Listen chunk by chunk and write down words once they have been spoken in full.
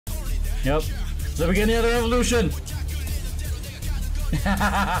Yep. The beginning of the revolution.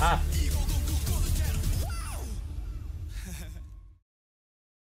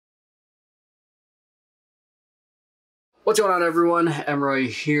 What's going on, everyone? Emeroy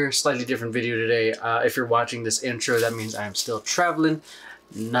here. Slightly different video today. If you're watching this intro, that means I'm still traveling,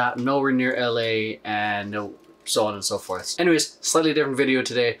 nowhere near LA, and so on and so forth. Anyways, slightly different video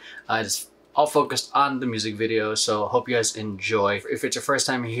today. Just all focused on the music video, so hope you guys enjoy. If it's your first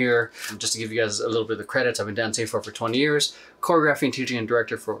time here, just to give you guys a little bit of the credits, I've been dancing for over 20 years, choreographing, teaching, and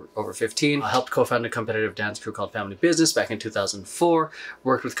director for over 15. I helped co-found a competitive dance crew called Family Business back in 2004,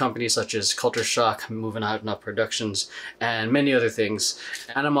 worked with companies such as Culture Shock, Moving Out and Up Productions, and many other things.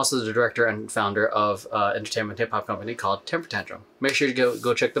 And I'm also the director and founder of entertainment hip-hop company called Temper Tantrum. Make sure to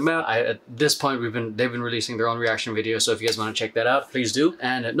go check them out. At this point, they've been releasing their own reaction videos, so if you guys want to check that out, please do.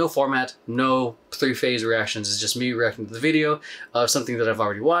 And no format, no three-phase reactions. It's just me reacting to the video of something that I've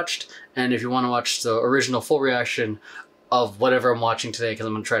already watched. And if you want to watch the original full reaction of whatever I'm watching today, because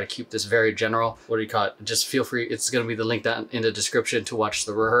I'm going to try to keep this very general, what do you call it? Just feel free. It's going to be the link down in the description to watch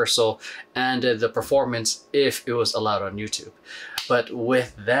the rehearsal and the performance if it was allowed on YouTube. But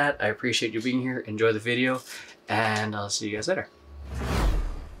with that, I appreciate you being here. Enjoy the video, and I'll see you guys later.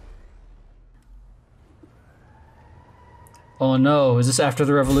 Oh no, is this after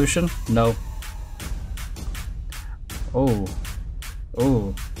the revolution? No. Oh.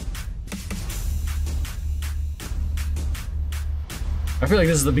 Oh. I feel like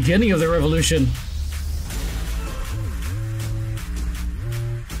this is the beginning of the revolution.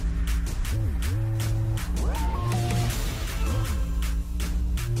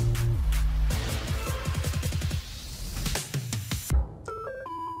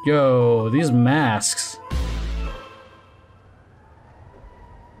 Yo, these masks.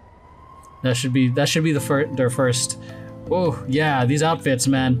 That should be their first. Oh yeah, these outfits,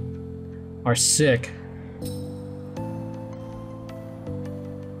 man, are sick.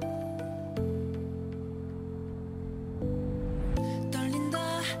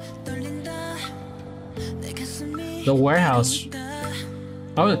 The warehouse.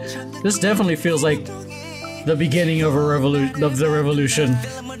 Oh, this definitely feels like the beginning of the revolution,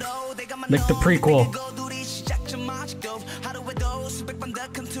 like the prequel.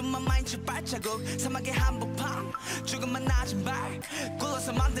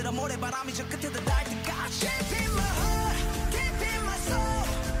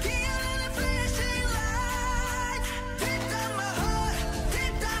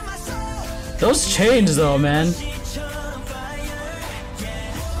 Those chains, though, man.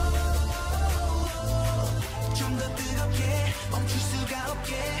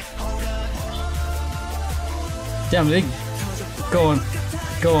 Damn, they going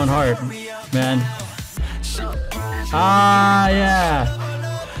hard, man. Ah, yeah.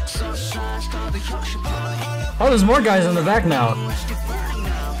 Oh, there's more guys in the back now.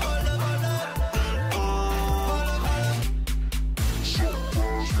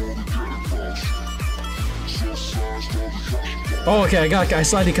 Oh, okay, I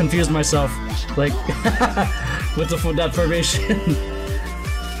slightly confused myself, like, with that formation.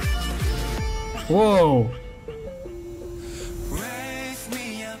 Whoa.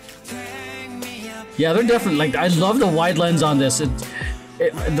 Yeah, they're definitely, like, I love the wide lens on this.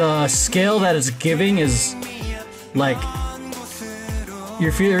 The scale that it's giving is, like, you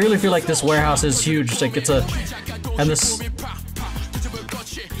really feel like this warehouse is huge. Like, it's a, and this,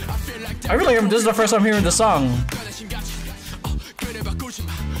 I feel like this is the first time hearing the song.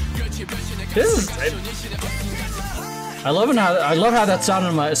 This is, I love how that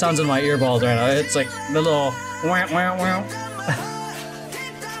sounds in my earballs right now. It's like the little wah wah wah.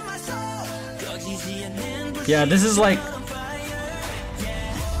 Yeah, this is like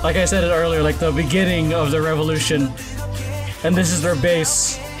I said it earlier, like the beginning of the revolution, and this is their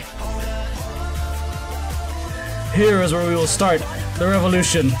base. Here is where we will start the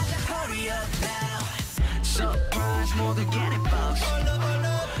revolution.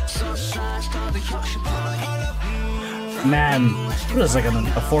 Man, what is it,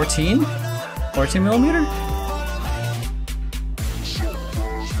 like a 14 millimeter?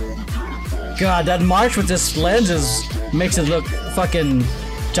 God, that march with this lens makes it look fucking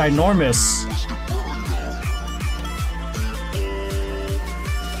ginormous.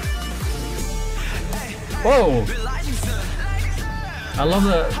 Whoa! I love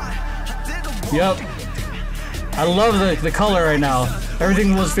the. Yep. I love the color right now.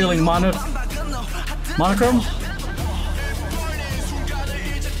 Everything was feeling monochrome.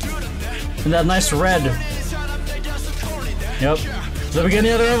 And that nice red. Yep. The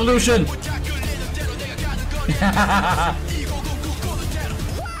beginning of the revolution.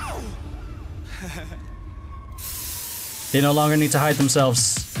 They no longer need to hide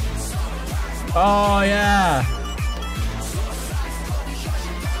themselves. Oh yeah!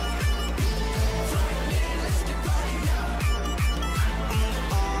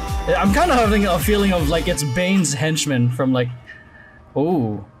 I'm kind of having a feeling of like it's Bane's henchman from like,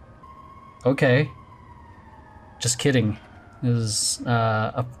 oh, okay. Just kidding. It was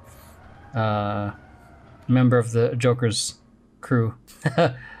a member of the Joker's crew.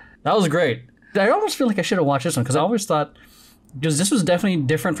 That was great. I almost feel like I should have watched this one because I always thought, because this was definitely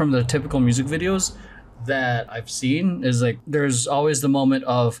different from the typical music videos that I've seen. Is like there's always the moment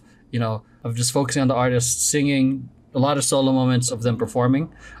of, you know, of just focusing on the artist singing, a lot of solo moments of them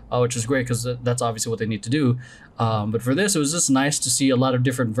performing, which is great because that's obviously what they need to do. But for this, it was just nice to see a lot of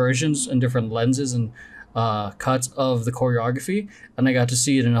different versions and different lenses and cuts of the choreography, and I got to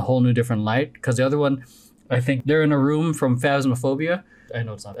see it in a whole new different light. Because the other one, I think they're in a room from Phasmophobia. I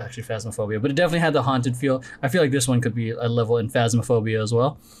know it's not actually Phasmophobia, but it definitely had the haunted feel. I feel like this one could be a level in Phasmophobia as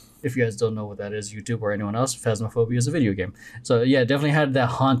well. If you guys don't know what that is, YouTube or anyone else, Phasmophobia is a video game. So yeah, it definitely had that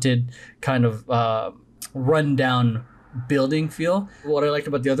haunted kind of rundown building feel. What I liked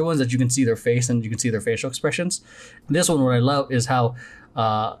about the other ones is that you can see their face and you can see their facial expressions. This one, what I love is how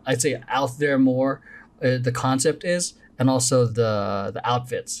I'd say out there more the concept is, and also the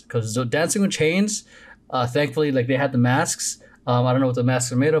outfits. Because Dancing with Chains, thankfully, like they had the masks. I don't know what the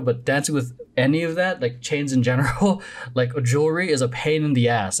masks are made of, but dancing with any of that, like chains in general, like jewelry is a pain in the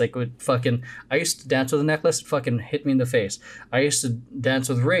ass. Like with fucking, I used to dance with a necklace, it fucking hit me in the face. I used to dance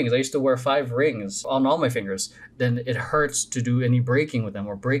with rings. I used to wear 5 rings on all my fingers. Then it hurts to do any breaking with them,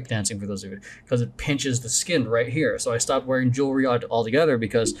 or break dancing for those of you, because it pinches the skin right here. So I stopped wearing jewelry altogether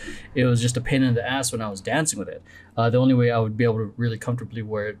because it was just a pain in the ass when I was dancing with it. The only way I would be able to really comfortably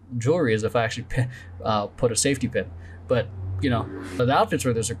wear jewelry is if I actually put a safety pin. But you know, the outfits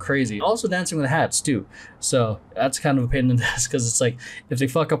for this are crazy. Also dancing with hats too. So that's kind of a pain in the ass, because it's like if they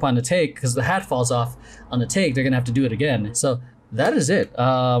fuck up on the take, because the hat falls off on the take, they're gonna have to do it again. So that is it.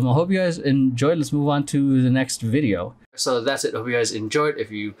 I hope you guys enjoyed. Let's move on to the next video. So that's it. Hope you guys enjoyed. If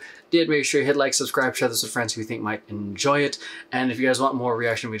you did, make sure you hit like, subscribe, share this with friends who you think might enjoy it. And if you guys want more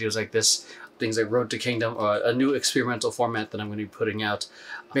reaction videos like this, things like Road to Kingdom, or a new experimental format that I'm going to be putting out,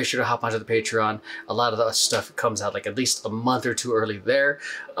 make sure to hop onto the Patreon. A lot of the stuff comes out like at least a month or 2 early there.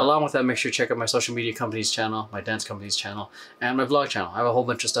 Along with that, make sure to check out my social media company's channel, my dance company's channel, and my vlog channel. I have a whole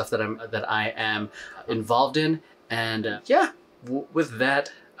bunch of stuff that I am involved in. And yeah, with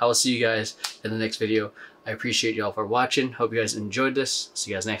that, I will see you guys in the next video. I appreciate y'all for watching. Hope you guys enjoyed this. See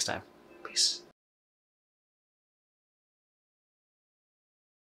you guys next time. Peace.